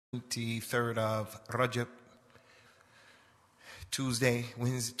23rd of Rajab, Tuesday,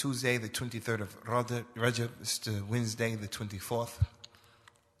 the 23rd of Rajab, is to Wednesday, the 24th.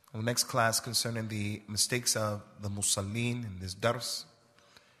 Our next class concerning the mistakes of the Musallin in this dars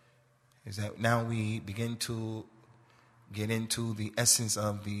is that now we begin to get into the essence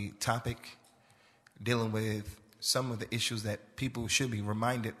of the topic, dealing with some of the issues that people should be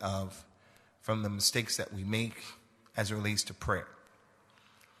reminded of from the mistakes that we make as it relates to prayer.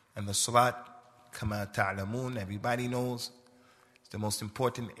 And the salat, kama ta'lamun, everybody knows, it's the most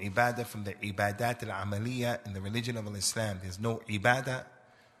important ibadah from the ibadat al-amaliyah in the religion of Islam. There's no ibadah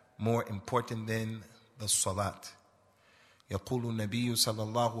more important than the salat. يقول النبي صلى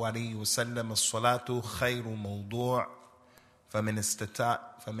الله عليه وسلم الصلاة خير موضوع فمن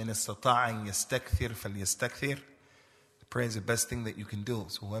استطاع أن يستكثر فليستكثر. The prayer is the best thing that you can do.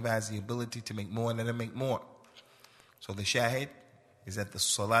 So whoever has the ability to make more, let him make more. So the shahid is that the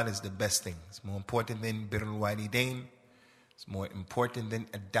salat is the best thing. It's more important than birrul walidain. It's more important than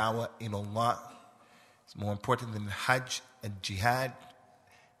ad-dawah in Allah. It's more important than hajj and jihad.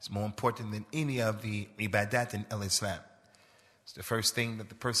 It's more important than any of the ibadat in al-Islam. It's the first thing that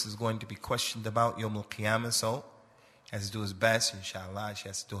the person is going to be questioned about Yawm al-Qiyamah. So he has to do his best, inshallah. She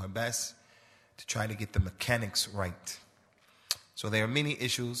has to do her best to try to get the mechanics right. So there are many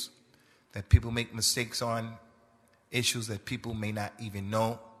issues that people make mistakes on, issues that people may not even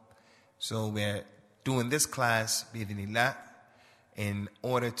know. So we're doing this class, bi'idhnillah, in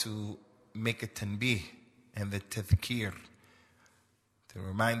order to make a tanbih and the tadhkir, to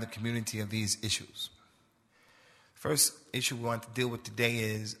remind the community of these issues. First issue we want to deal with today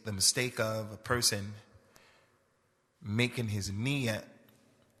is the mistake of a person making his niyyah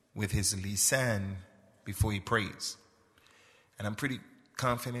with his lisan before he prays. And I'm pretty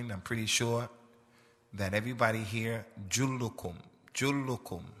confident, I'm pretty sure that everybody here, jullukum,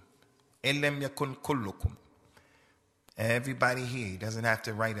 illam yakun kullukum. Everybody here doesn't have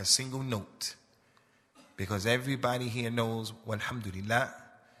to write a single note, because everybody here knows, walhamdulillah,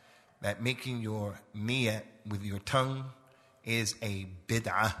 that making your niyyah with your tongue is a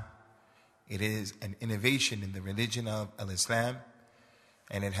bid'ah. It is an innovation in the religion of al-Islam,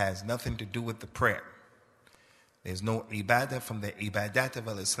 and it has nothing to do with the prayer. There's no ibadah from the ibadat of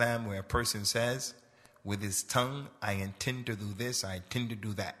al-Islam where a person says, with his tongue, I intend to do this, I intend to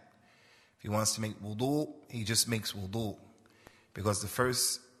do that. If he wants to make wudu, he just makes wudu. Because the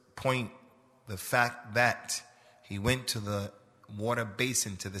first point, the fact that he went to the water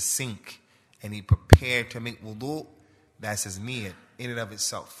basin, to the sink, and he prepared to make wudu, that's his niyyah in and of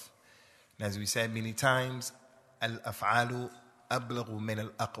itself. And as we said many times, al-af'alu ablaghu min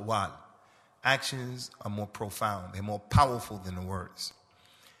al-aqwal. Actions are more profound, they're more powerful than the words.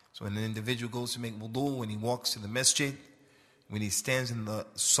 So when an individual goes to make wudu, when he walks to the masjid, when he stands in the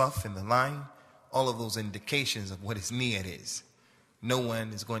saf, in the line, all of those indications of what his niyyah is. No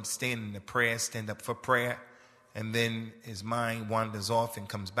one is going to stand in the prayer, stand up for prayer, and then his mind wanders off and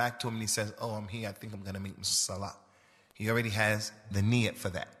comes back to him and he says, oh, I'm here, I think I'm going to make salah. He already has the niyyah for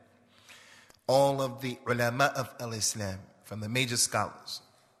that. All of the ulama of al-Islam, from the major scholars,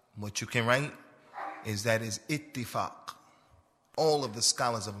 what you can write is that is ittifaq. All of the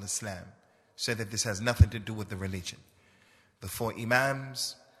scholars of Islam say that this has nothing to do with the religion. The four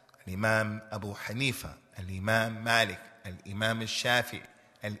Imams, Al-Imam Abu Hanifa, Al-Imam Malik, Al-Imam Al-Shafi,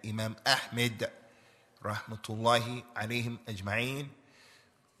 Al-Imam Ahmed, Rahmatullahi alayhim ajma'een,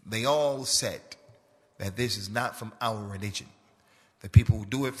 they all said that this is not from our religion. The people who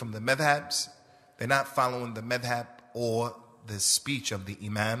do it from the madhabs, they're not following the madhab or the speech of the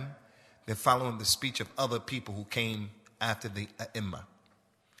Imam. They're following the speech of other people who came after the A'imma.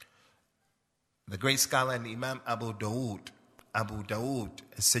 The great scholar and Imam Abu Dawood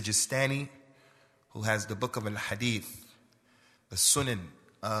As-Sijistani, who has the book of Al-Hadith, the Sunan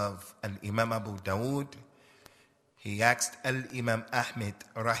of Al-Imam Abu Dawood, he asked Al-Imam Ahmed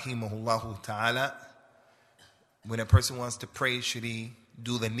rahimahullah ta'ala, when a person wants to pray, should he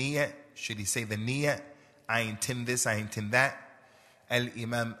do the niyyah? Should he say the niyyah? I intend this, I intend that.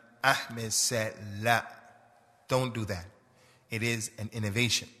 Al-Imam Ahmed said, la, don't do that. It is an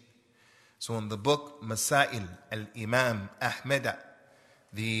innovation. So in the book Masail al-Imam Ahmed,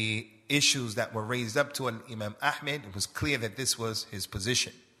 the issues that were raised up to al-Imam Ahmed, it was clear that this was his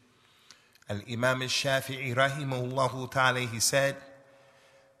position. Al-Imam al-Shafi'i rahimahullah ta'ala, he said,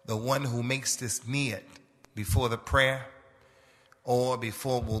 the one who makes this niyat before the prayer or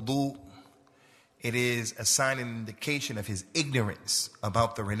before wudu, it is a sign and indication of his ignorance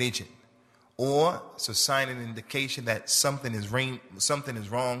about the religion. Or it's a sign and indication that something is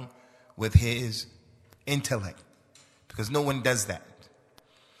wrong with his intellect. Because no one does that.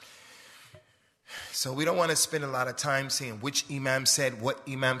 So we don't want to spend a lot of time saying which Imam said, what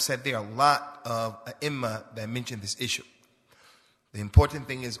Imam said. There are a lot of Imam that mention this issue. The important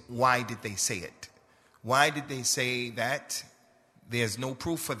thing is, why did they say it? Why did they say that? There's no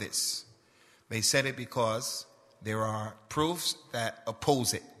proof for this. They said it because there are proofs that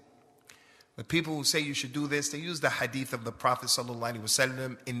oppose it. The people who say you should do this, they use the hadith of the Prophet sallallahu alaihi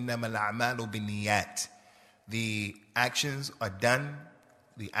wasallam, إِنَّمَا الْأَعْمَالُ بِالنِّيَّاتِ. The actions are done,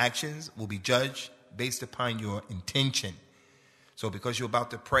 the actions will be judged based upon your intention. So because you're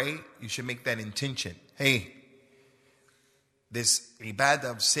about to pray, you should make that intention. Hey, this ibadah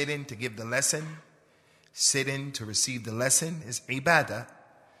of sitting to give the lesson, sitting to receive the lesson is ibadah.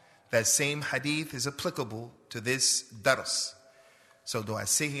 That same hadith is applicable to this dars. So do I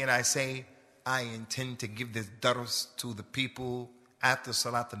sit here and I say, I intend to give this dars to the people after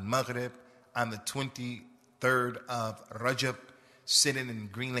Salat al-Maghrib on the 23rd of Rajab, sitting in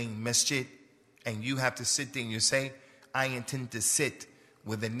Green Lane Masjid, and you have to sit there and you say, I intend to sit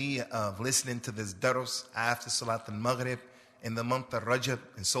with the niyyah of listening to this dars after Salat al-Maghrib in the month of Rajab,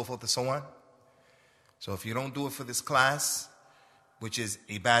 and so forth and so on. So if you don't do it for this class, which is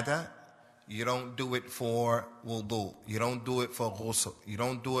ibadah, you don't do it for wudu, you don't do it for ghusl, you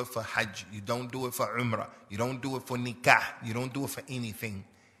don't do it for hajj, you don't do it for umrah, you don't do it for nikah, you don't do it for anything.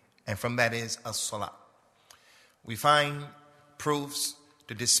 And from that is as-salah. We find proofs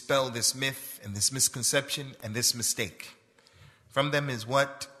to dispel this myth and this misconception and this mistake. From them is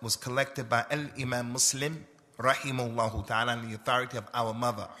what was collected by Al-Imam Muslim, rahimahullah ta'ala, on the authority of our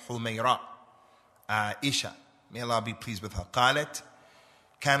mother, Humayra, Aisha. May Allah be pleased with her. قالت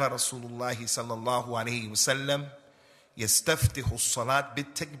كان رسول الله صلى الله عليه وسلم يستفتح الصلاة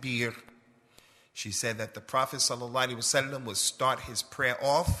بالتكبير. She said that the Prophet sallallahu alaihi wasallam would start his prayer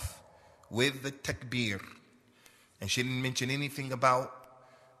off with the takbir. And she didn't mention anything about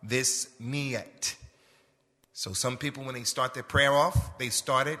this niyat. So some people, when they start their prayer off, they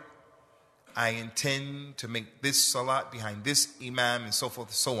start it, I intend to make this salat behind this imam, and so forth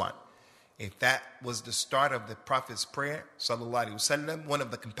and so on. If that was the start of the Prophet's prayer, sallallahu alaihi wasallam, one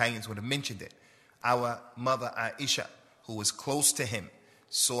of the companions would have mentioned it. Our mother Aisha, who was close to him,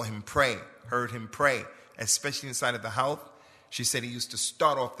 saw him pray, heard him pray, especially inside of the house. She said he used to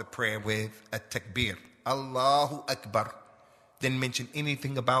start off the prayer with a takbir, Allahu Akbar. Didn't mention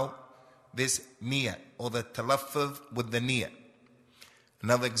anything about this niyyah or the talaffuz with the niyyah.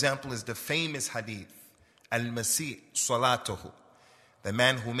 Another example is the famous hadith, Al-Masih Salatuhu, the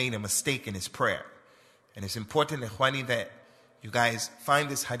man who made a mistake in his prayer. And it's important, ikhwani, that you guys find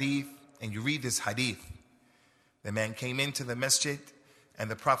this hadith and you read this hadith. The man came into the masjid and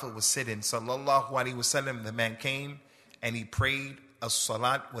the Prophet was sitting, sallallahu alaihi wasallam. The man came and he prayed a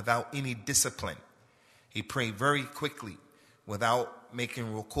salat without any discipline. He prayed very quickly, without making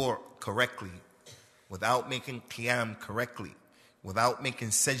ruku' correctly, without making qiyam correctly, without making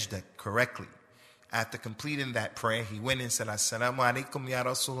sajda correctly. After completing that prayer, he went and said, Assalamu alaikum ya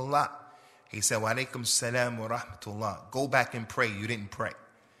Rasulullah. He said, Wa alaikum salam wa rahmatullah. Go back and pray. You didn't pray.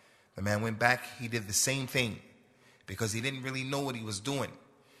 The man went back. He did the same thing because he didn't really know what he was doing.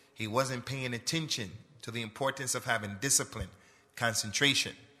 He wasn't paying attention to the importance of having discipline,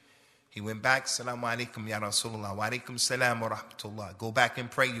 concentration. He went back, Assalamu alaikum ya Rasulullah. Wa alaikum salam wa rahmatullah. Go back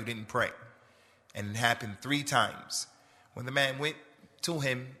and pray. You didn't pray. And it happened 3 times. When the man went to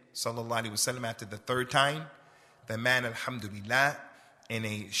him, sallallahu alaihi wasallam, after the 3rd time, the man, alhamdulillah, in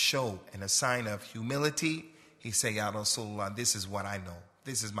a show and a sign of humility, he said, Ya Rasulullah, this is what I know.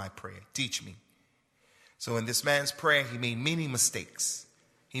 This is my prayer. Teach me. So in this man's prayer, he made many mistakes.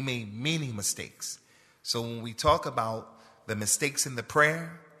 He made many mistakes. So when we talk about the mistakes in the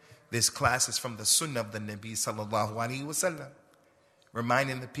prayer, this class is from the sunnah of the Nabi sallallahu alaihi wasallam,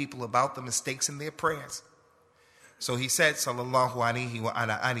 reminding the people about the mistakes in their prayers. So he said, sallallahu alaihi wa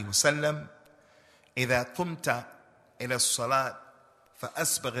ala alihi wasallam, إذا قمت إلى الصلاة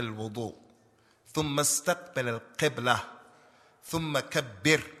فأسبغ الوضوء ثم استقبل القبلة ثم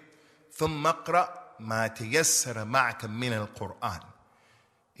كبر ثم اقرأ ما تيسر معك من القرآن.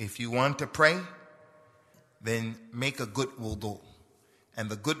 If you want to pray, then make a good wudu. And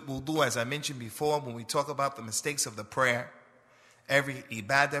the good wudu, as I mentioned before, when we talk about the mistakes of the prayer, every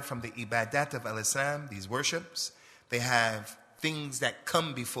ibadah from the ibadat of al-Islam, these worships, they have things that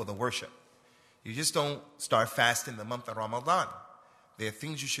come before the worship. You just don't start fasting in the month of Ramadan. There are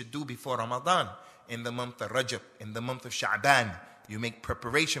things you should do before Ramadan. In the month of Rajab, in the month of Sha'ban, you make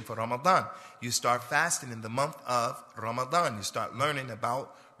preparation for Ramadan. You start fasting in the month of Ramadan. You start learning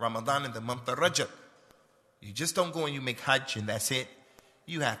about Ramadan in the month of Rajab. You just don't go and you make Hajj and that's it.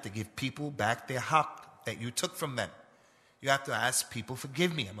 You have to give people back their haqq that you took from them. You have to ask people,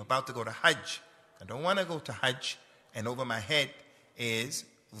 forgive me, I'm about to go to Hajj. I don't want to go to Hajj and over my head is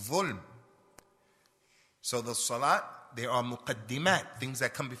dhulm. So the salat, there are muqaddimat, things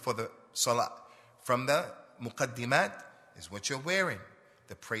that come before the salat. From the muqaddimat is what you're wearing,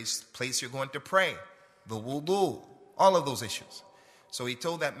 the place you're going to pray, the wudu, all of those issues. So he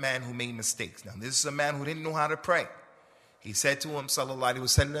told that man who made mistakes. Now this is a man who didn't know how to pray. He said to him, sallallahu alaihi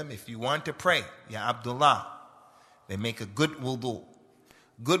wasallam, if you want to pray, ya Abdullah, then make a good wudu.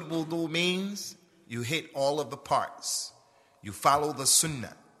 Good wudu means you hit all of the parts. You follow the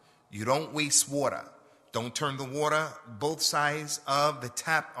sunnah. You don't waste water. Don't turn the water both sides of the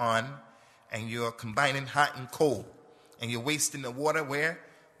tap on and you're combining hot and cold. And you're wasting the water where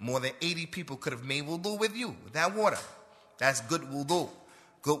more than 80 people could have made wudu with you, with that water. That's good wudu.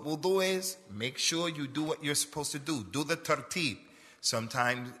 Good wudu is make sure you do what you're supposed to do. Do the tartib.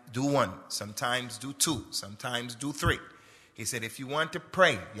 Sometimes do one. Sometimes do two. Sometimes do three. He said, if you want to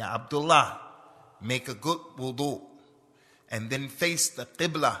pray, Ya Abdullah, make a good wudu. And then face the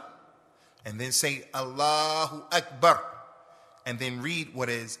qibla. And then say, Allahu Akbar. And then read what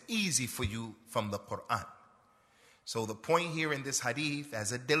is easy for you from the Quran. So the point here in this hadith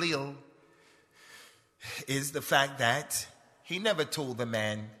as a dalil is the fact that he never told the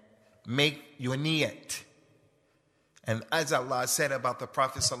man, make your niyat. And as Allah said about the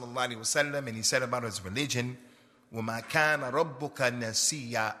Prophet ﷺ, and he said about his religion, وَمَا كَانَ رَبُّكَ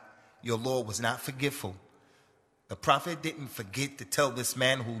نَسِيًّا, your Lord was not forgetful. The Prophet didn't forget to tell this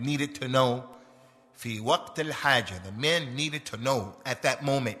man who needed to know, fi waqt al-haja, the man needed to know at that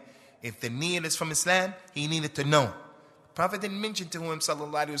moment. If the niyat is from Islam, he needed to know. The Prophet didn't mention to him,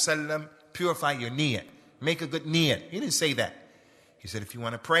 sallallahu alaihi wasallam, purify your niyat, make a good niyat. He didn't say that. He said, if you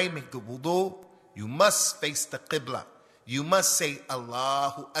want to pray, make good wudu, you must face the qibla. You must say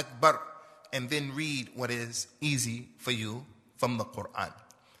Allahu Akbar and then read what is easy for you from the Quran.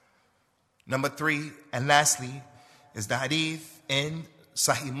 Number 3, and lastly, is the hadith in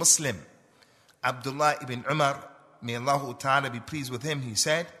Sahih Muslim. Abdullah ibn Umar, may Allah Ta'ala be pleased with him, he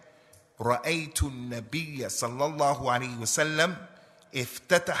said, رأيت النبي صلى الله عليه وسلم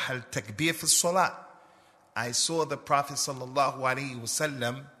افتتح التكبير في الصلاة. I saw the Prophet sallallahu alaihi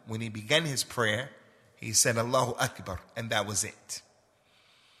wasallam when he began his prayer, he said Allahu Akbar, and that was it.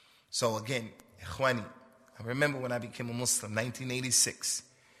 So again, ikhwani, I remember when I became a Muslim, 1986,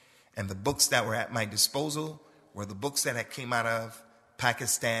 and the books that were at my disposal were the books that had came out of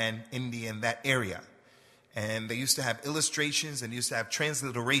Pakistan, India, and that area. And they used to have illustrations and used to have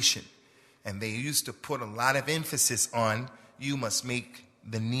transliteration. And they used to put a lot of emphasis on, you must make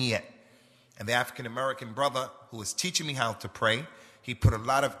the niyyah. And the African-American brother who was teaching me how to pray, he put a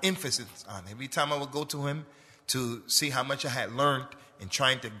lot of emphasis on. Every time I would go to him to see how much I had learned and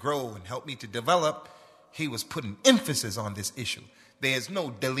trying to grow and help me to develop, he was putting emphasis on this issue. There is no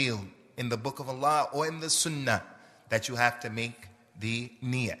dalil in the book of Allah or in the sunnah that you have to make the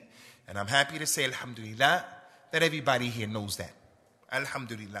niyyah. And I'm happy to say, alhamdulillah, that everybody here knows that.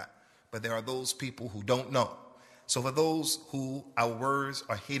 Alhamdulillah. But there are those people who don't know. So for those who our words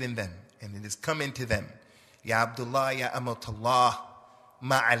are hitting them, and it is coming to them, Ya Abdullah, Ya Amatullah,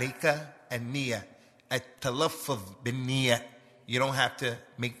 Ma alayka an-niyya, at-talaffuz bin-niyya. You don't have to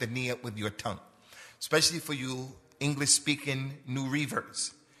make the niyyah with your tongue. Especially for you English-speaking new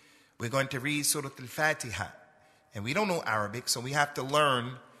reverts. We're going to read Surah Al-Fatiha. And we don't know Arabic, so we have to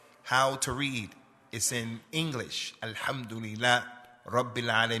learn how to read. It's in English. Alhamdulillah, Rabbil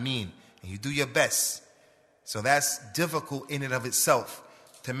Alameen. And you do your best. So that's difficult in and of itself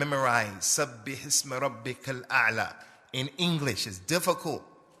to memorize. Sabbih isma rabbikal a'la. In English, it's difficult.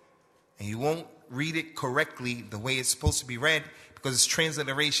 And you won't read it correctly the way it's supposed to be read because it's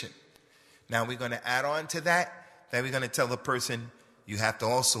transliteration. Now we're going to add on to that we're going to tell the person, you have to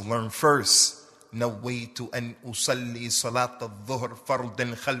also learn first. نويت أن أصلي صلاة الظهر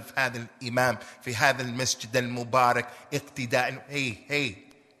فرضا خلف هذا الإمام في هذا المسجد المبارك اقتداء. Hey,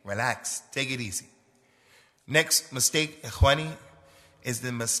 relax, take it easy. Next mistake, ikhwani, is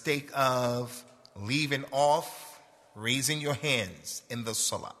the mistake of leaving off raising your hands in the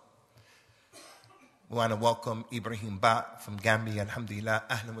salah. We want to welcome Ibrahim Ba from Gambia. Alhamdulillah.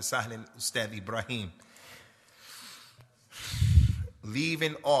 Ahlan wa sahlan, Ustad Ibrahim.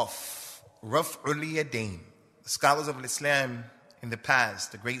 Leaving off Raf'ul Yadayn. The scholars of Islam in the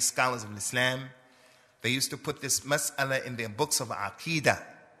past, the great scholars of Islam, they used to put this mas'ala in their books of Aqidah.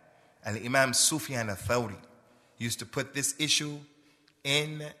 Al-Imam Sufyan Al-Thawri used to put this issue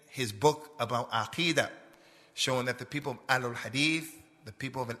in his book about Aqidah, showing that the people of Ahlul Hadith, the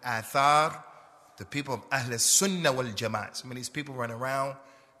people of Al-Athar, the people of Ahl Sunnah wal Jama'at. Some of these people run around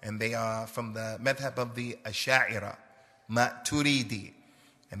and they are from the madhab of the Asha'ira, Maturidi.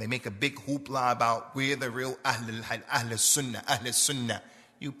 And they make a big hoopla about we're the real Ahl Sunnah, Ahl Sunnah.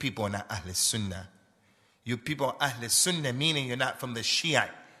 You people are not Ahl Sunnah. You people are Ahl Sunnah, meaning you're not from the Shia.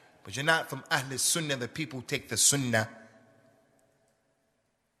 But you're not from Ahl Sunnah, the people who take the Sunnah.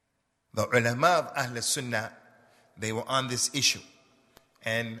 The ulama of Ahl Sunnah, they were on this issue.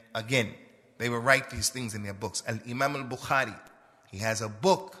 And again, they will write these things in their books. Al-Imam al-Bukhari, he has a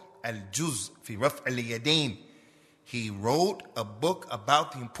book, Al-Juz fi Raf' al-Yadayn. He wrote a book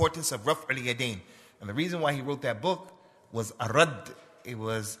about the importance of Raf' al-Yadayn. And the reason why he wrote that book was a rad. It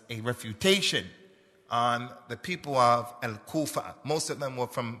was a refutation on the people of Al-Kufa. Most of them were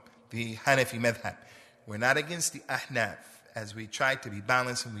from the Hanafi madhab. We're not against the Ahnaf, as we tried to be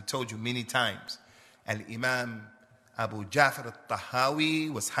balanced and we told you many times. Al-Imam Abu Ja'far At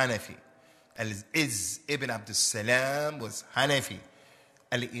Thahabi was Hanafi. Al-Izz ibn Abdul Salam was Hanafi.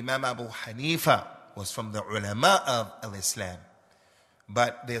 Al-Imam Abu Hanifa was from the ulama of al-Islam.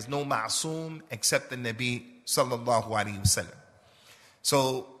 But there's no ma'soom except the Nabi sallallahu alayhi wasallam.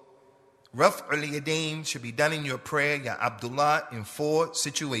 So, Raf' al-Yadayn should be done in your prayer, Ya Abdullah, in 4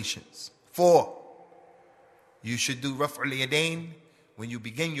 situations. 4. You should do Raf' al-Yadayn when you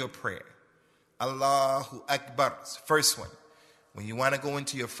begin your prayer. Allahu Akbar, first one. When you want to go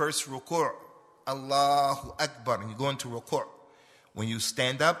into your first ruku', Allahu Akbar, and you go into ruku'. When you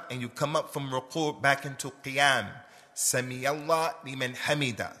stand up and you come up from ruku' back into qiyam, Sami Allah liman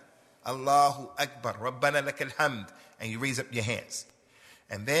hamida, Allahu Akbar, Rabbana lakal hamd, and you raise up your hands.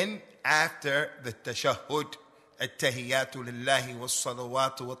 And then after the tashahhud, at-tahiyyatu lillahi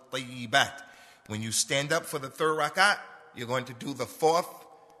was-salawatu wat-tayyibat, when you stand up for the 3rd rak'ah, you're going to do the 4th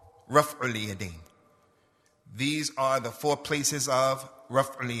Raf' al-Yadayn. These are the 4 places of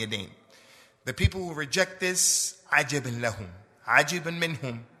Raf' al-Yadayn. The people who reject this, ajiban lahum, ajiban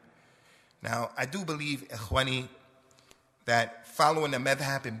minhum. Now, I do believe, ikhwani, that following a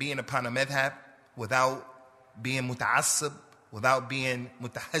madhab and being upon a madhab without being muta'assib, without being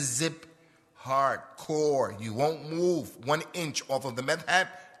mutahazzib, hardcore, you won't move 1 inch off of the madhab.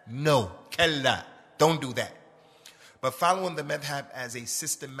 No, kalla, don't do that. But following the madhab as a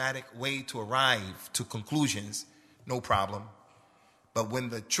systematic way to arrive to conclusions, no problem. But when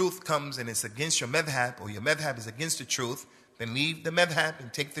the truth comes and it's against your madhab, or your madhab is against the truth, then leave the madhab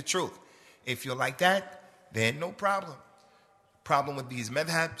and take the truth. If you're like that, then no problem. Problem with these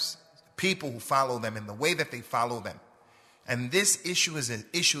madhabs, people who follow them and the way that they follow them. And this issue is an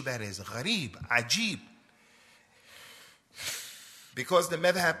issue that is gharib, ajib. Because the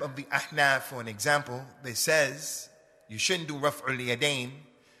madhab of the Ahnaf, for an example, they says you shouldn't do Raf' al-Yadayn.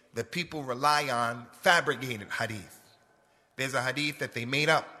 The people rely on fabricated hadith. There's a hadith that they made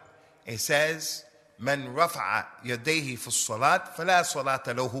up. It says, Man rafa'a yadayhi fi salat, fala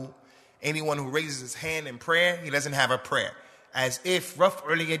salata lahu. Anyone who raises his hand in prayer, he doesn't have a prayer. As if Raf'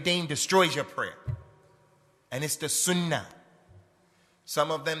 al-Yadayn destroys your prayer. And it's the sunnah.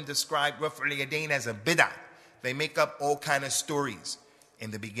 Some of them describe Raf' al-Yadayn as a bid'ah. They make up all kind of stories. In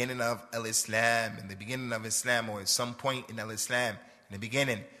the beginning of al-Islam, in the beginning of Islam, or at some point in al-Islam, in the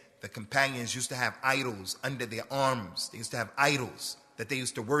beginning, the companions used to have idols under their arms. They used to have idols that they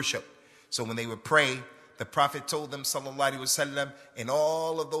used to worship. So when they would pray, the Prophet told them, sallallahu alaihi wasallam, in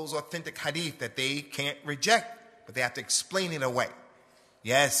all of those authentic hadith that they can't reject, but they have to explain it away.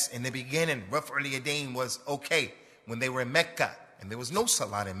 Yes, in the beginning, Raf' al-Yadayn was okay when they were in Mecca, and there was no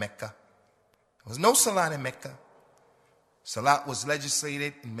salat in Mecca. There was no salat in Mecca. Salat was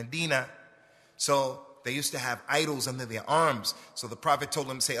legislated in Medina. So they used to have idols under their arms. So the Prophet told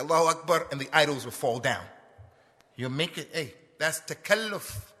them to say Allahu Akbar, and the idols would fall down. You make it, hey, that's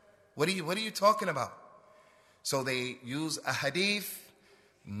takalluf. What are you talking about? So they use a hadith,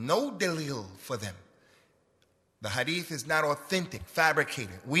 no dalil for them. The hadith is not authentic,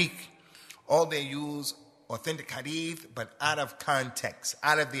 fabricated, weak. All they use authentic hadith, but out of context,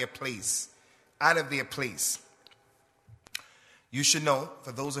 out of their place. Out of their place. You should know,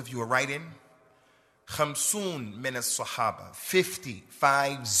 for those of you who are writing, 50 min as-sahaba, 50,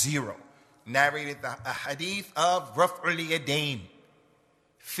 narrated the hadith of Raf' al-Yadayn.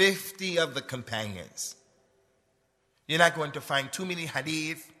 50 of the companions. You're not going to find too many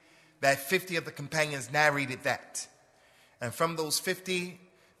hadith that 50 of the companions narrated that. And from those 50,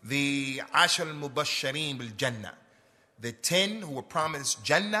 the Ashar al-Mubashareen bil-Jannah, the 10 who were promised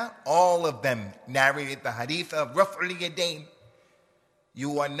Jannah, all of them narrated the hadith of Raf' al-Yadayn.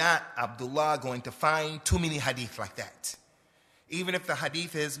 You are not, Abdullah, going to find too many hadith like that. Even if the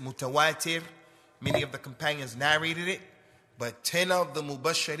hadith is mutawatir, many of the companions narrated it, but 10 of the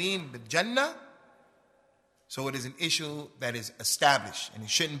Mubashareen bil Jannah, so it is an issue that is established and it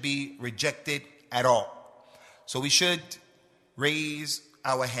shouldn't be rejected at all. So we should raise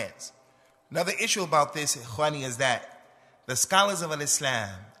our hands. Another issue about this, Ikhwani, is that the scholars of Islam,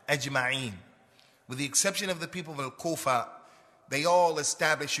 Ajma'een, with the exception of the people of Al-Kufa, they all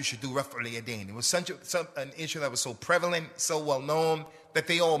established you should do Raf'ul Yadayn. It was an issue that was so prevalent, so well known, that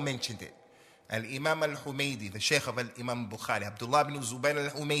they all mentioned it. Al-Imam Al-Humaydi, the Shaykh of Al-Imam Bukhari, Abdullah bin Zubayr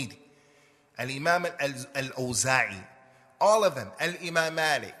Al-Humaydi, Al-Imam Al-Awza'i, all of them, Al-Imam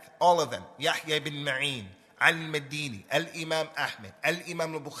Malik, all of them, Yahya bin Ma'in, Al-Madini, Al-Imam Ahmed,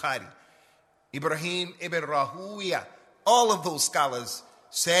 Al-Imam Al-Bukhari, Ibrahim ibn Rahuya, all of those scholars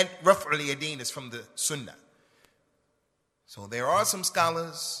said Raf'ul Yadayn is from the Sunnah. So there are some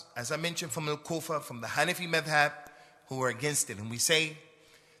scholars, as I mentioned, from Al-Kufa, from the Hanafi madhab, who are against it. And we say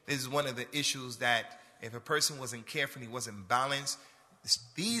this is one of the issues that if a person wasn't careful, he wasn't balanced,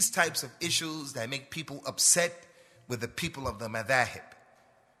 these types of issues that make people upset with the people of the madhahib.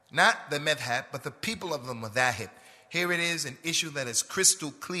 Not the madhab, but the people of the madhahib. Here it is, an issue that is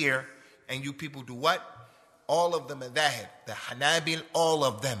crystal clear, and you people do what? All of the madhahib, the Hanabil, all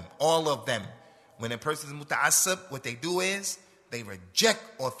of them. When a person is muta'assib, what they do is they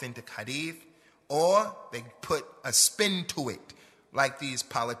reject authentic hadith, or they put a spin to it, like these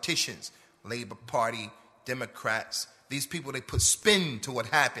politicians, Labour Party, Democrats. These people, they put spin to what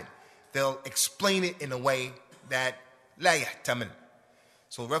happened. They'll explain it in a way that la yahtamil.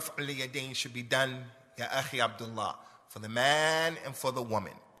 So Raf'ul Yadayn should be done, ya akhi Abdullah, for the man and for the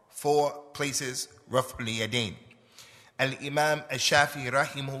woman. 4 places, Raf'ul Yadayn. Al-Imam Al-Shafi'i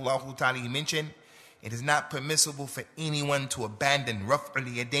rahimahullah ta'ala, he mentioned, it is not permissible for anyone to abandon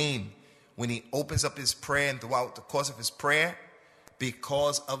Raf'ul Yadayn when he opens up his prayer and throughout the course of his prayer,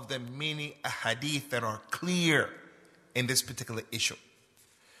 because of the many ahadith that are clear in this particular issue.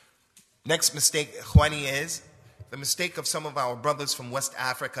 Next mistake, Ikhwani, is the mistake of some of our brothers from West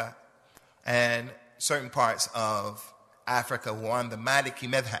Africa and certain parts of Africa who are on the Maliki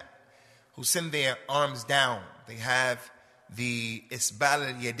madhab, who send their arms down. They have the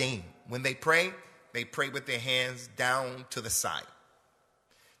Isbal al-Yadayn. When they pray with their hands down to the side.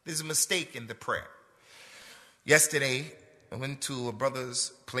 There's a mistake in the prayer. Yesterday, I went to a brother's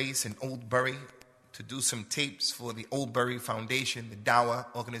place in Old Bury to do some tapes for the Old Bury Foundation, the Dawah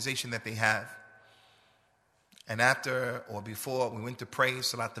organization that they have. And after or before, we went to pray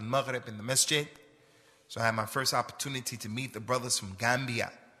Salat al-Maghrib in the masjid. So I had my first opportunity to meet the brothers from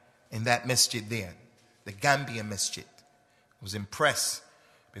Gambia in that masjid there, the Gambia masjid. I was impressed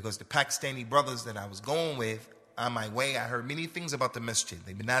because the Pakistani brothers that I was going with, on my way, I heard many things about the masjid.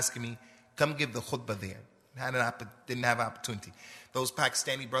 They've been asking me, come give the khutbah there. Didn't have an opportunity. Those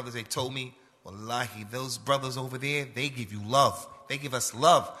Pakistani brothers, they told me, wallahi, those brothers over there, they give you love. They give us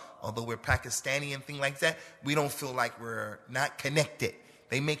love. Although we're Pakistani and things like that, we don't feel like we're not connected.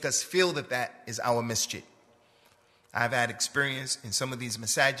 They make us feel that that is our masjid. I've had experience in some of these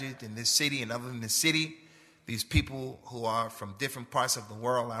masajid in this city and other than this city. These people who are from different parts of the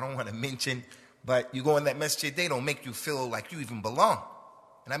world, I don't want to mention, but you go in that masjid, they don't make you feel like you even belong.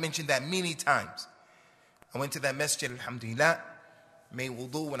 And I mentioned that many times. I went to that masjid, alhamdulillah, made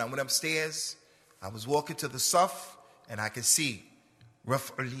wudu. When I went upstairs, I was walking to the saf, and I could see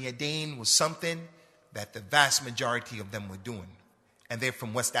Raf'ul Yadayn was something that the vast majority of them were doing. And they're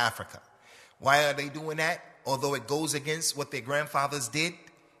from West Africa. Why are they doing that? Although it goes against what their grandfathers did,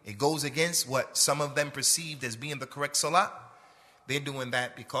 it goes against what some of them perceived as being the correct salah. They're doing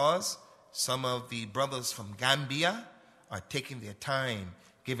that because some of the brothers from Gambia are taking their time,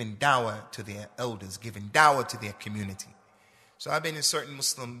 giving dawah to their elders, giving dawah to their community. So I've been in certain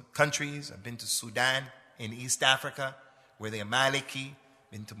Muslim countries. I've been to Sudan in East Africa, where they're Maliki,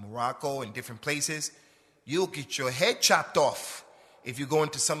 been to Morocco and different places. You'll get your head chopped off if you go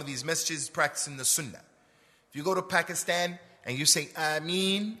into some of these masjids practicing the sunnah. If you go to Pakistan and you say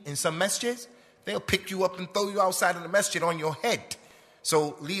Ameen in some masjids, they'll pick you up and throw you outside of the masjid on your head.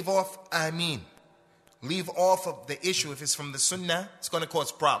 So leave off Ameen. Leave off of the issue. If it's from the sunnah, it's going to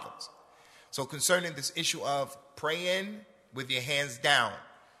cause problems. So concerning this issue of praying with your hands down,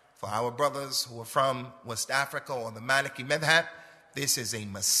 for our brothers who are from West Africa or the Maliki madhab, this is a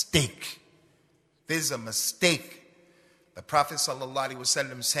mistake. This is a mistake. The Prophet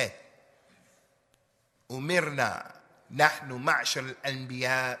ﷺ said, Umirna nahnu ma'shar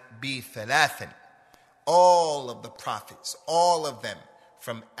al-anbiya bi thalathan. All of the prophets, all of them,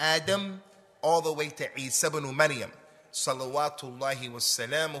 from Adam all the way to Isa ibn Maryam, salawatullahi wa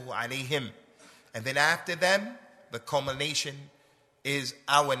salamuhu alayhim. And then after them, the culmination is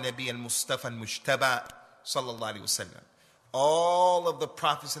our Nabi al-Mustafa al-Mujtaba, sallallahu alayhi wa sallam. All of the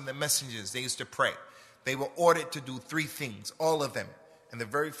prophets and the messengers, they used to pray. They were ordered to do 3 things, all of them. And the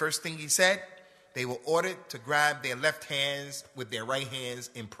very first thing he said, they were ordered to grab their left hands with their right hands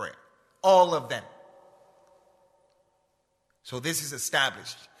in prayer. All of them. So this is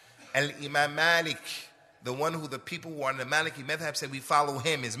established. Al-Imam Malik, the one who the people who are in the Maliki madhab said we follow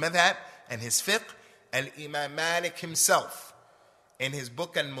him, his madhab and his fiqh. Al-Imam Malik himself, in his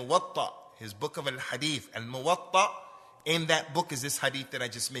book Al-Muwatta, his book of Al-Hadith, Al-Muwatta, in that book is this hadith that I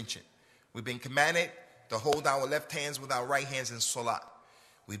just mentioned. We've been commanded to hold our left hands with our right hands in salat.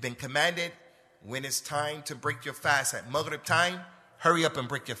 We've been commanded when it's time to break your fast at Maghrib time, hurry up and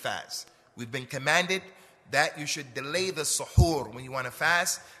break your fast. We've been commanded that you should delay the suhoor when you want to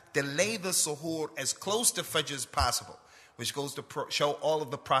fast. Delay the suhoor as close to Fajr as possible, which goes to show all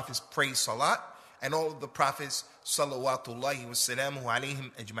of the prophets prayed salat, and all of the prophets, salawatullahi wa salamuhu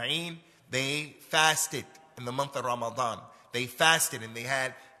alayhim ajma'een, they fasted in the month of Ramadan. They fasted and they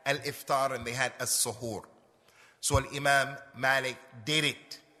had al-iftar and they had as-suhoor. So Imam Malik did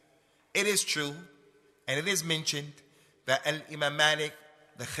it. It is true, and it is mentioned that Imam Malik,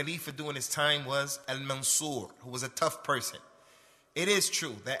 the Khalifa during his time, was Al-Mansur, who was a tough person. It is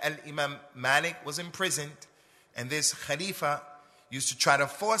true that Imam Malik was imprisoned, and this Khalifa used to try to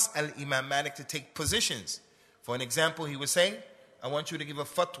force Imam Malik to take positions. For an example, he would say, I want you to give a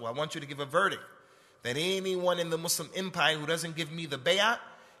fatwa, I want you to give a verdict, that anyone in the Muslim empire who doesn't give me the bay'ah,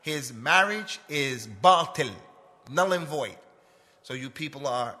 his marriage is batil, null and void. So you people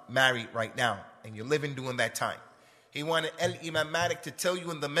are married right now, and you're living during that time. He wanted Imam Malik to tell you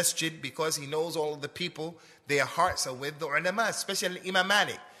in the masjid, because he knows all of the people, their hearts are with the ulama, especially Imam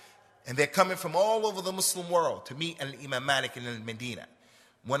Malik. And they're coming from all over the Muslim world to meet Imam Malik in Medina.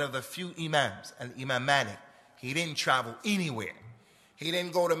 One of the few imams, Imam Malik, he didn't travel anywhere. He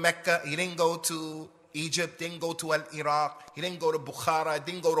didn't go to Mecca, he didn't go to Egypt, didn't go to Iraq, he didn't go to Bukhara,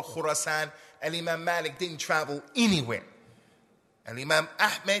 didn't go to Khurasan. Imam Malik didn't travel anywhere. And Imam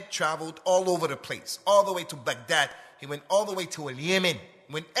Ahmed traveled all over the place, all the way to Baghdad. He went all the way to Yemen,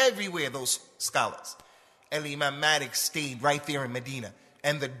 went everywhere, those scholars. And Imam Malik stayed right there in Medina,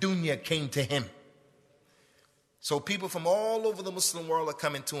 and the dunya came to him. So people from all over the Muslim world are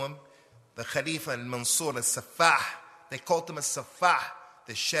coming to him. The Khalifa al-Mansur al-Safah, they called him a Safah,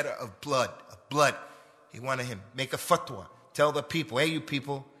 the shedder of blood, He wanted him, make a fatwa, tell the people, hey you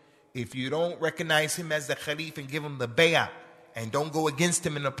people, if you don't recognize him as the Khalifa and give him the bay'ah, and don't go against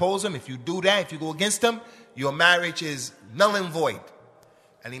him and oppose him, if you do that, if you go against him, your marriage is null and void.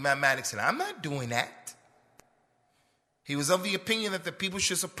 And Imam Malik said, I'm not doing that. He was of the opinion that the people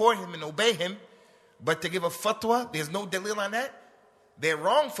should support him and obey him, but to give a fatwa, there's no dalil on that. They're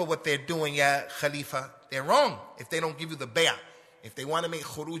wrong for what they're doing, ya Khalifa. They're wrong if they don't give you the bay'ah. If they want to make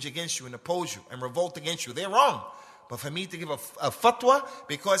khuruj against you and oppose you and revolt against you, they're wrong. But for me to give a fatwa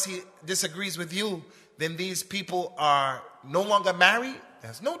because he disagrees with you, then these people are no longer married?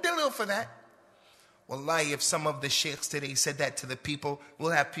 There's no dalil for that. Wallahi, if some of the sheikhs today said that to the people,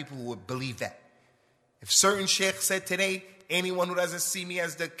 we'll have people who would believe that. If certain sheikhs said today, anyone who doesn't see me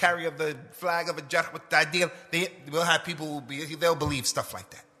as the carrier of the flag of a jarh wa ta'dil, we'll have people who they'll believe stuff like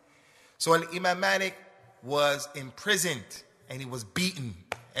that. So Imam Malik was imprisoned and he was beaten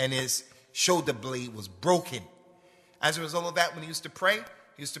and his shoulder blade was broken. As a result of that, when he used to pray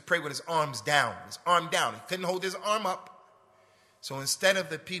with his arms down. His arm down. He couldn't hold his arm up. So instead of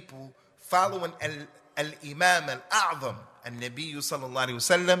the people following Al-Imam Al-A'zam, Al-Nabi Sallallahu Alaihi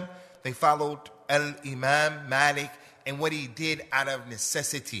Wasallam, they followed Al-Imam Malik and what he did out of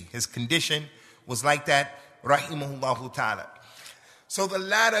necessity. His condition was like that, rahimahullah ta'ala. So the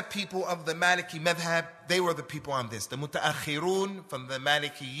latter people of the Maliki madhab, they were the people on this. The mutaakhirun from the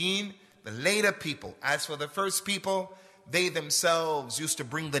Malikiyin, the later people. As for the first people, they themselves used to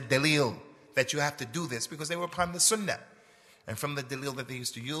bring the dalil that you have to do this because they were upon the sunnah. And from the dalil that they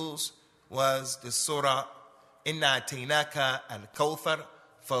used to use was the surah, Inna ataynaka al-kawthar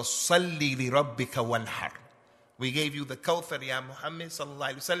fasalli li rabbika wanhar. We gave you the kawthar, ya Muhammad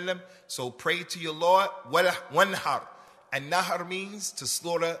sallallahu alayhi wa sallam, so pray to your Lord, wanhar. And nahar means to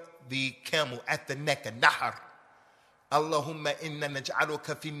slaughter the camel at the neck, a nahar. Allahumma inna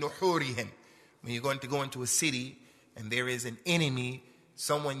naj'aluka fi nuhurihim. When you're going to go into a city and there is an enemy,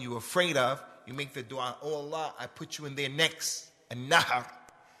 someone you're afraid of, you make the dua, oh Allah, I put you in their necks, a nahar.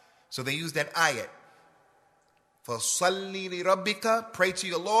 So they use that ayat. فَصَلِّ لِرَبِّكَ, pray to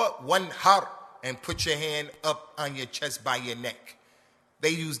your Lord, wanhar, and put your hand up on your chest by your neck. They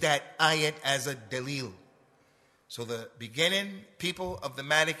use that ayat as a dalil. So the beginning people of the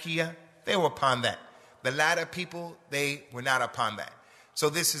Malikiyah, they were upon that. The latter people, they were not upon that. So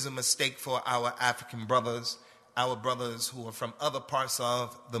this is a mistake for our African brothers, our brothers who are from other parts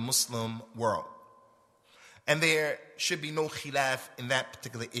of the Muslim world. And there should be no khilaf in that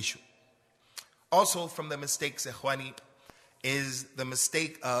particular issue. Also from the mistakes, ikhwani, is the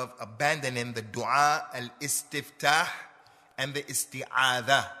mistake of abandoning the dua al-istiftah and the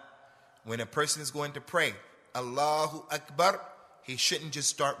isti'adha. When a person is going to pray, Allahu Akbar, he shouldn't just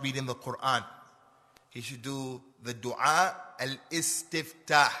start reading the Quran. He should do the dua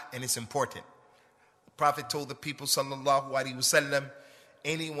al-istiftah, and it's important. The Prophet told the people, sallallahu alaihi wasallam,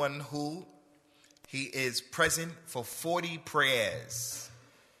 anyone who he is present for 40 prayers,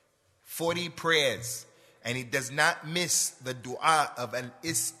 and he does not miss the dua of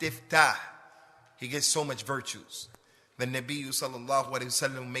al-istiftah, he gets so much virtues. The Nabi sallallahu alaihi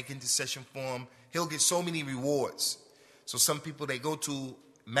wasallam will make intercession for him. He'll get so many rewards. So some people, they go to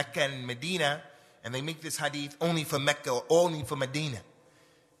Mecca and Medina, and they make this hadith only for Mecca or only for Medina.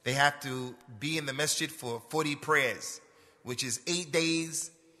 They have to be in the masjid for 40 prayers, which is 8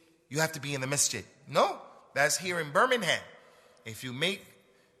 days. You have to be in the masjid. No, that's here in Birmingham. If you make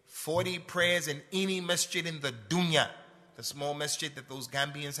 40 prayers in any masjid in the dunya, the small masjid that those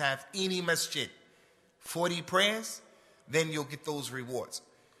Gambians have, any masjid, 40 prayers, then you'll get those rewards.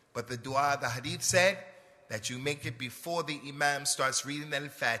 But the dua, the hadith said that you make it before the imam starts reading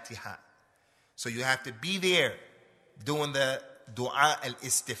al-Fatiha. So you have to be there doing the dua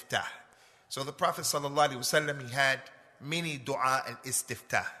al-istiftah. So the Prophet sallallahu alaihi wasallam, he had many dua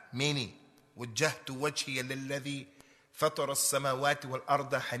al-istiftah, many. وَجَّهْتُ وَجْهِيَ لِلَّذِي فَطَرَ السَّمَاوَاتِ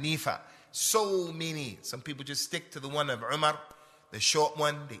وَالْأَرْضَ حَنِيفًا. So many. Some people just stick to the one of Umar, the short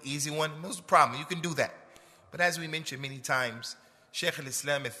one, the easy one. No problem. You can do that. But as we mentioned many times, Shaykh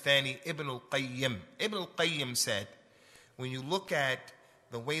al-Islam al-Thani, Ibn al-Qayyim said, when you look at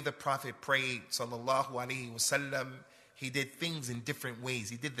the way the Prophet prayed, sallallahu alaihi wasallam, he did things in different ways.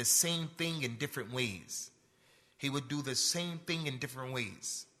 He did the same thing in different ways. He would do the same thing in different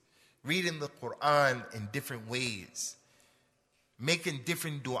ways. Reading the Quran in different ways. Making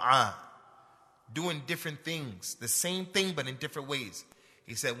different dua. Doing different things. The same thing but in different ways.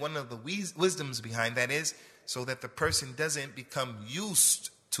 He said one of the wisdoms behind that is so that the person doesn't become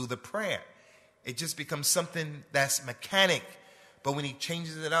used to the prayer. It just becomes something that's mechanic. But when he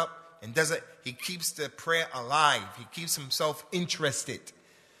changes it up and does it, he keeps the prayer alive. He keeps himself interested.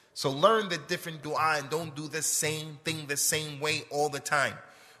 So learn the different dua and don't do the same thing the same way all the time.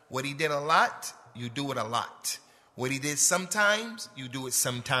 What he did a lot, you do it a lot. What he did sometimes, you do it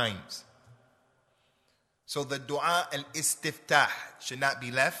sometimes. So the dua al-istiftah should not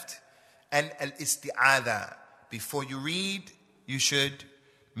be left. And al-isti'adha. Before you read, you should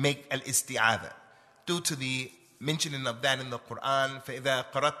make al-isti'adha. Due to the mentioning of that in the Quran,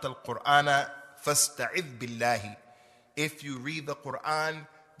 فَإِذَا قَرَأْتَ الْقُرْآنَ فَاسْتَعِذْ بِاللَّهِ. If you read the Quran,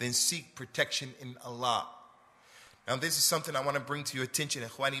 then seek protection in Allah. Now this is something I want to bring to your attention.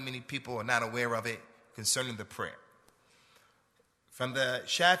 Ikhwani, many people are not aware of it concerning the prayer. From the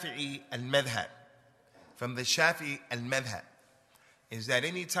Shafi'i al-Madhab, is that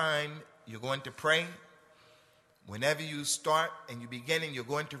anytime you're going to pray, whenever you start and you begin and you're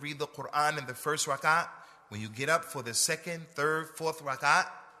going to read the Quran in the first rak'ah, when you get up for the second, third, fourth rak'ah,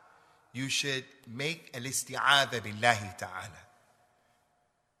 you should make al-isti'adha billahi ta'ala.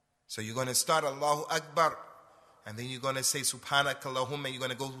 So you're going to start Allahu Akbar, and then you're going to say Subhanaka Allahumma, you're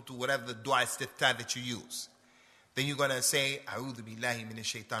going to go to whatever the dua istiftah that you use. Then you're going to say A'udhu billahi minash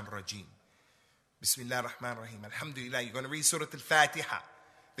shaitan rajim. Bismillah ar-Rahman ar-Rahim. Alhamdulillah. You're going to read Surah Al-Fatiha.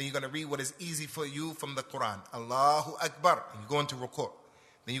 Then you're going to read what is easy for you from the Quran. Allahu Akbar. And you go into ruku'.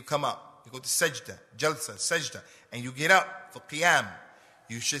 Then you come up. You go to sajda, jalsa, sajda. And you get up for qiyam.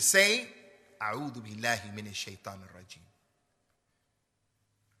 You should say, A'udhu billahi minash shaitan rajim.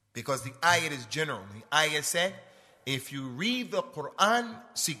 Because the ayat is general. The ayat said, if you read the Quran,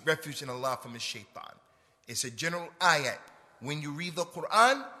 seek refuge in Allah from his shaitan. It's a general ayat. When you read the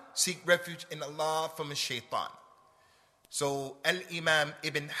Quran, seek refuge in Allah from his shaitan. So Al-Imam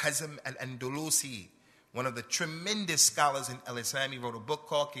Ibn Hazm Al-Andalusi, one of the tremendous scholars in Al-Islam, he wrote a book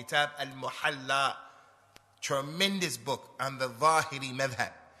called Kitab Al-Muhalla. Tremendous book on the Zahiri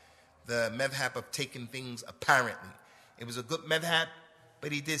madhab, the madhab of taking things apparently. It was a good madhab,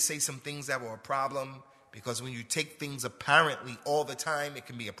 but he did say some things that were a problem, because when you take things apparently all the time, it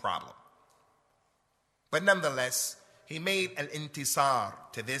can be a problem. But nonetheless, he made al-intisar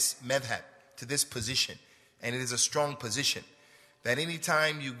to this madhab, to this position. And it is a strong position. That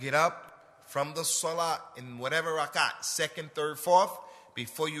anytime you get up from the salah in whatever rak'ah, second, third, fourth,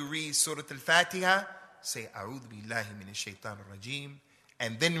 before you read Surah Al-Fatiha, say, A'udhu billahi minash shaitan rajim,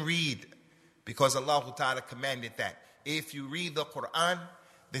 and then read. Because Allah Ta'ala commanded that. If you read the Quran,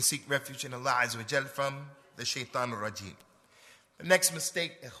 then seek refuge in Allah Azza wa Jal from the shaitan rajim. The next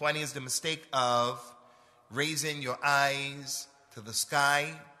mistake, ikhwani, is the mistake of raising your eyes to the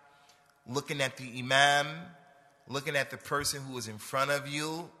sky, looking at the imam, looking at the person who is in front of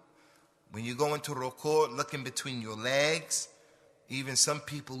you. When you go into ruku', looking between your legs. Even some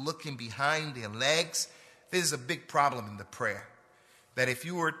people looking behind their legs. This is a big problem in the prayer. That if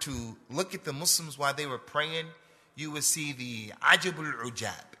you were to look at the Muslims while they were praying, you would see the ajabul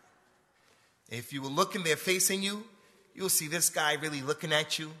ujab. If you were looking, they're facing you, you'll see this guy really looking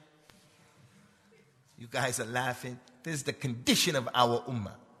at you. You guys are laughing. This is the condition of our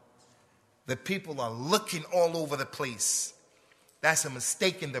ummah. The people are looking all over the place. That's a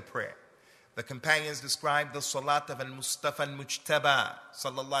mistake in the prayer. The companions described the salat of al-Mustafa al-Mujtaba,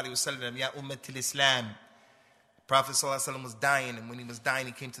 sallallahu alayhi wa sallam, ya ummat al-Islam. Prophet ﷺ was dying, and when he was dying,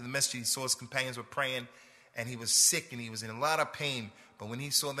 he came to the masjid. He saw his companions were praying, and he was sick, and he was in a lot of pain. But when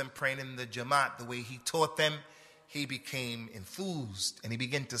he saw them praying in the Jamaat, the way he taught them, he became enthused, and he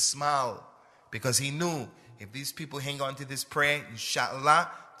began to smile, because he knew if these people hang on to this prayer, inshallah,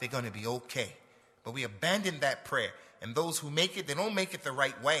 they're going to be okay. But we abandoned that prayer, and those who make it, they don't make it the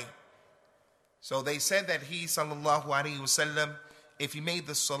right way. So they said that he, sallallahu alaihi wasallam, if he made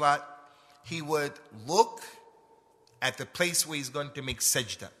the salat, he would look at the place where he's going to make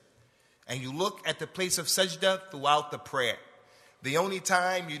sajda. And you look at the place of sajda throughout the prayer. The only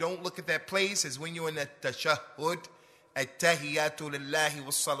time you don't look at that place is when you're in the tashahhud, at-tahiyyatu lillahi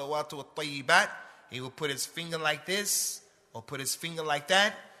was-salawatu wat-tayyibat. He will put his finger like this, or put his finger like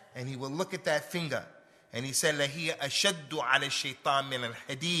that, and he will look at that finger. And he said, لَهِيَ أَشَدُّ عَلَى الشَّيْطَانِ مِنَ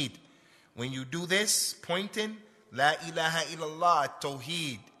الْحَدِيدِ. When you do this, pointing, La ilaha illallah,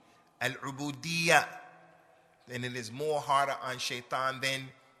 tawheed, al-ubudiyya, then it is more harder on shaitan than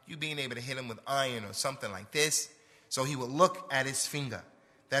you being able to hit him with iron or something like this. So he would look at his finger.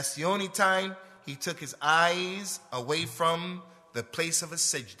 That's the only time he took his eyes away from the place of a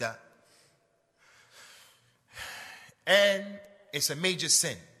sajda. And it's a major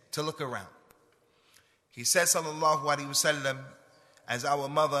sin to look around. He says, sallallahu alaihi wasallam, as our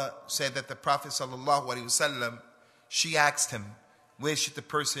mother said that the Prophet sallallahu alaihi wasallam, she asked him, where should the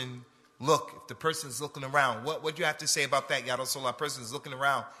person look? If the person is looking around, what do you have to say about that, Ya Rasulullah? A person is looking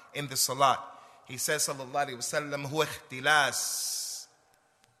around in the salat. He says, sallallahu alaihi wasallam, huwa ikhtilas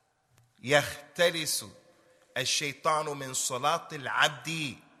yahtalisu ash-shaytanu min salat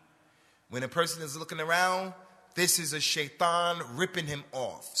al-abdi. When a person is looking around, this is a shaitan ripping him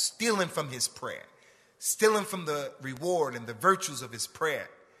off, stealing from his prayer, stealing from the reward and the virtues of his prayer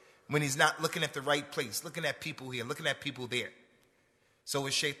when he's not looking at the right place, looking at people here, looking at people there. So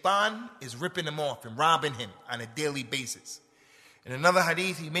a shaitan is ripping him off and robbing him on a daily basis. In another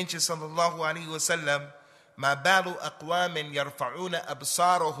hadith, he mentions, sallallahu alaihi wasallam, مَا بَالُ أَقْوَامٍ يَرْفَعُونَ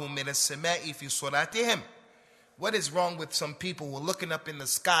أَبْصَارَهُمْ مِنَ السَّمَاءِ فِي صَلَاتِهِمْ. What is wrong with some people who are looking up in the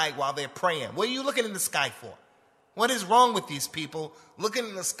sky while they're praying? What are you looking in the sky for? What is wrong with these people looking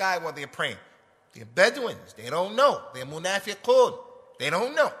in the sky while they're praying? They're Bedouins. They don't know. They're munafiqun. They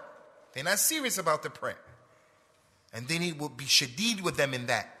don't know. They're not serious about the prayer. And then he will be shadid with them in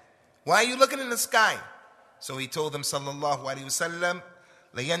that. Why are you looking in the sky? So he told them, sallallahu alaihi wasallam,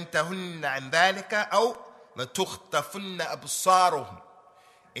 لَيَنْتَهُنَّ عَنْ ذَلِكَ أَوْ لَتُخْتَفُنَّ أَبْصَارُهُمْ.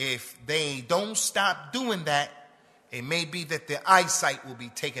 If they don't stop doing that, it may be that their eyesight will be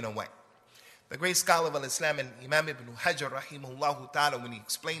taken away. The great scholar of Islam, Imam Ibn Hajar, rahimahullah ta'ala, when he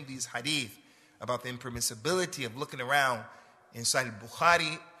explained these hadith about the impermissibility of looking around inside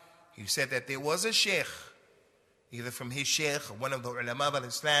Bukhari, he said that there was a sheikh, either from his sheikh or one of the ulama of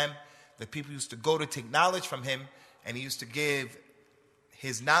Islam, that people used to go to take knowledge from him, and he used to give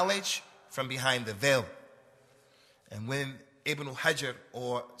his knowledge from behind the veil. And when Ibn Hajar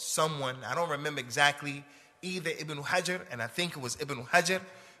or someone, I don't remember exactly, either Ibn Hajar, and I think it was Ibn Hajar,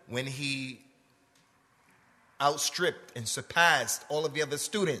 when he outstripped and surpassed all of the other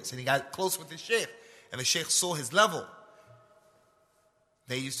students, and he got close with the sheikh, and the sheikh saw his level.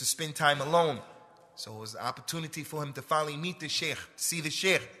 They used to spend time alone, so it was an opportunity for him to finally meet the sheikh, see the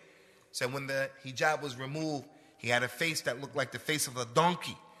sheikh. So when the hijab was removed, he had a face that looked like the face of a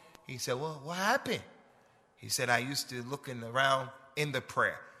donkey. He said, well, what happened? He said, I used to looking around in the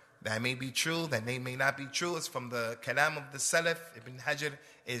prayer. That may be true, that may not be true. It's from the kalam of the Salaf. Ibn Hajar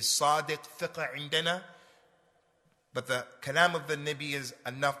is sadiq thiqa indana. But the kalam of the Nabi is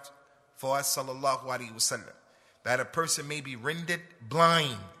enough for us, sallallahu alaihi wasallam. That a person may be rendered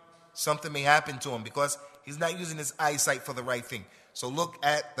blind. Something may happen to him because he's not using his eyesight for the right thing. So look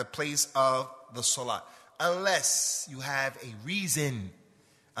at the place of the salah. Unless you have a reason.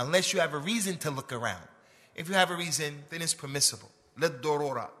 Unless you have a reason to look around. If you have a reason, then it's permissible.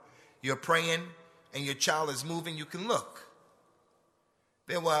 لِلضُّرُورَةِ. You're praying and your child is moving, you can look.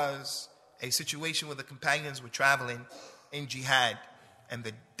 There was a situation where the companions were traveling in jihad, and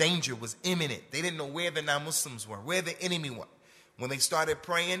the danger was imminent. They didn't know where the non-Muslims were, where the enemy was. When they started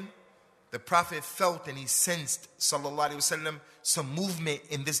praying, the Prophet felt and he sensed, sallallahu alaihi wasallam, some movement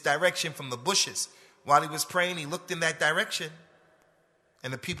in this direction from the bushes. While he was praying, he looked in that direction.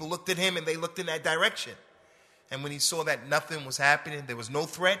 And the people looked at him and they looked in that direction. And when he saw that nothing was happening, there was no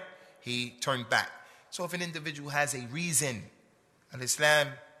threat, he turned back. So if an individual has a reason, and Islam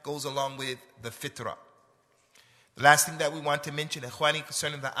goes along with the fitrah. The last thing that we want to mention, ikhwani,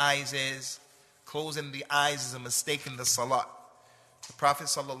 concerning the eyes is, closing the eyes is a mistake in the salat. The Prophet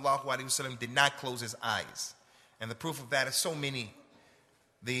sallallahu alaihi wasallam did not close his eyes. And the proof of that is so many.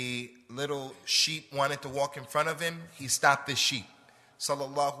 The little sheep wanted to walk in front of him, he stopped the sheep.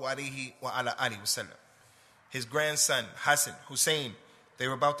 Sallallahu alaihi wasallam. His grandson, Hassan, Hussein, they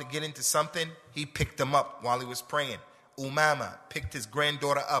were about to get into something, he picked them up while he was praying. Umama picked his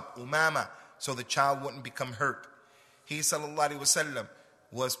granddaughter up, Umama, so the child wouldn't become hurt. He, sallallahu alaihi wasallam,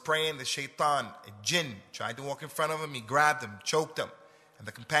 was praying, the shaitan, a jinn, tried to walk in front of him, he grabbed him, choked him. And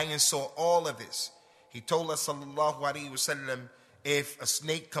the companions saw all of this. He told us, sallallahu alaihi wasallam, if a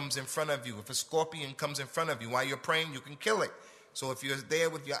snake comes in front of you, if a scorpion comes in front of you while you're praying, you can kill it. So if you're there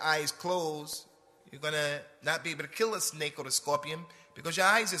with your eyes closed, you're going to not be able to kill a snake or a scorpion because your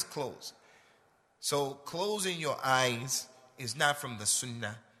eyes is closed. So closing your eyes is not from the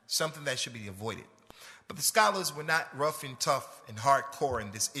sunnah, something that should be avoided. But the scholars were not rough and tough and hardcore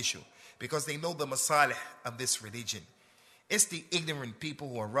in this issue because they know the masalih of this religion. It's the ignorant people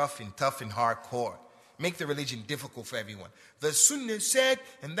who are rough and tough and hardcore. Make the religion difficult for everyone. The sunnah said,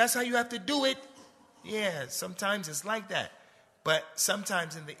 and that's how you have to do it. Yeah, sometimes it's like that. But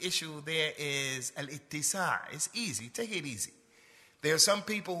sometimes in the issue there is al-ittisa'. It's easy. Take it easy. There are some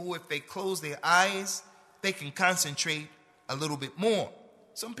people who, if they close their eyes, they can concentrate a little bit more.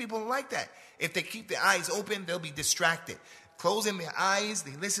 Some people are like that. If they keep their eyes open, they'll be distracted. Closing their eyes,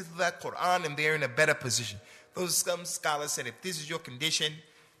 they listen to that Quran, and they're in a better position. Some scholars said if this is your condition,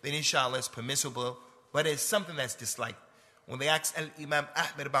 then inshallah it's permissible. But it's something that's disliked. When they asked Imam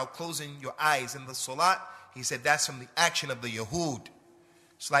Ahmed about closing your eyes in the salat, he said that's from the action of the Yahud.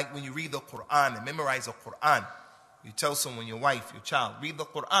 It's like when you read the Quran and memorize the Quran. You tell someone, your wife, your child, read the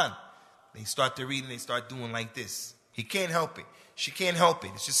Quran. They start to read and they start doing like this. He can't help it. She can't help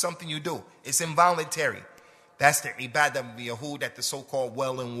it. It's just something you do. It's involuntary. That's the ibadah of the Yahud at the so-called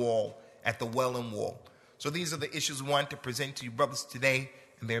Wailing Wall. At the Wailing Wall. So these are the issues we want to present to you brothers today.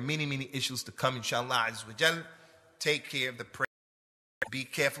 And there are many, many issues to come, inshallah azza wa jal. Take care of the prayer. Be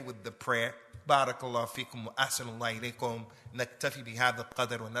careful with the prayer. Barakallahu fikum wa ahsanallahu ilaykum. Naktafi bihadha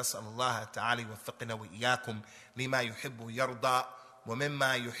al-qadr wa nas'al Allah ta'ala yuwaffiqna wa iyyakum lima yuhibbu yarda wa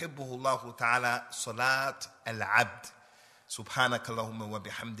mimma yuhibbuhu Allah ta'ala salat al-abd. سبحانك اللهم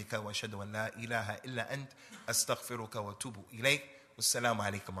وبحمدك واشهد ان لا اله الا انت استغفرك واتوب اليك والسلام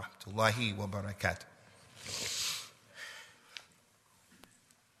عليكم ورحمه الله وبركاته.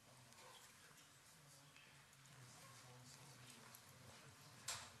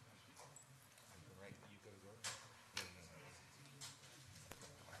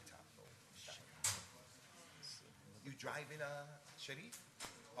 You driving, Sharif?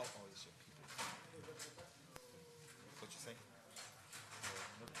 Oh, it's your people. What you saying?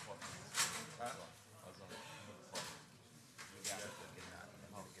 Huh? You got it.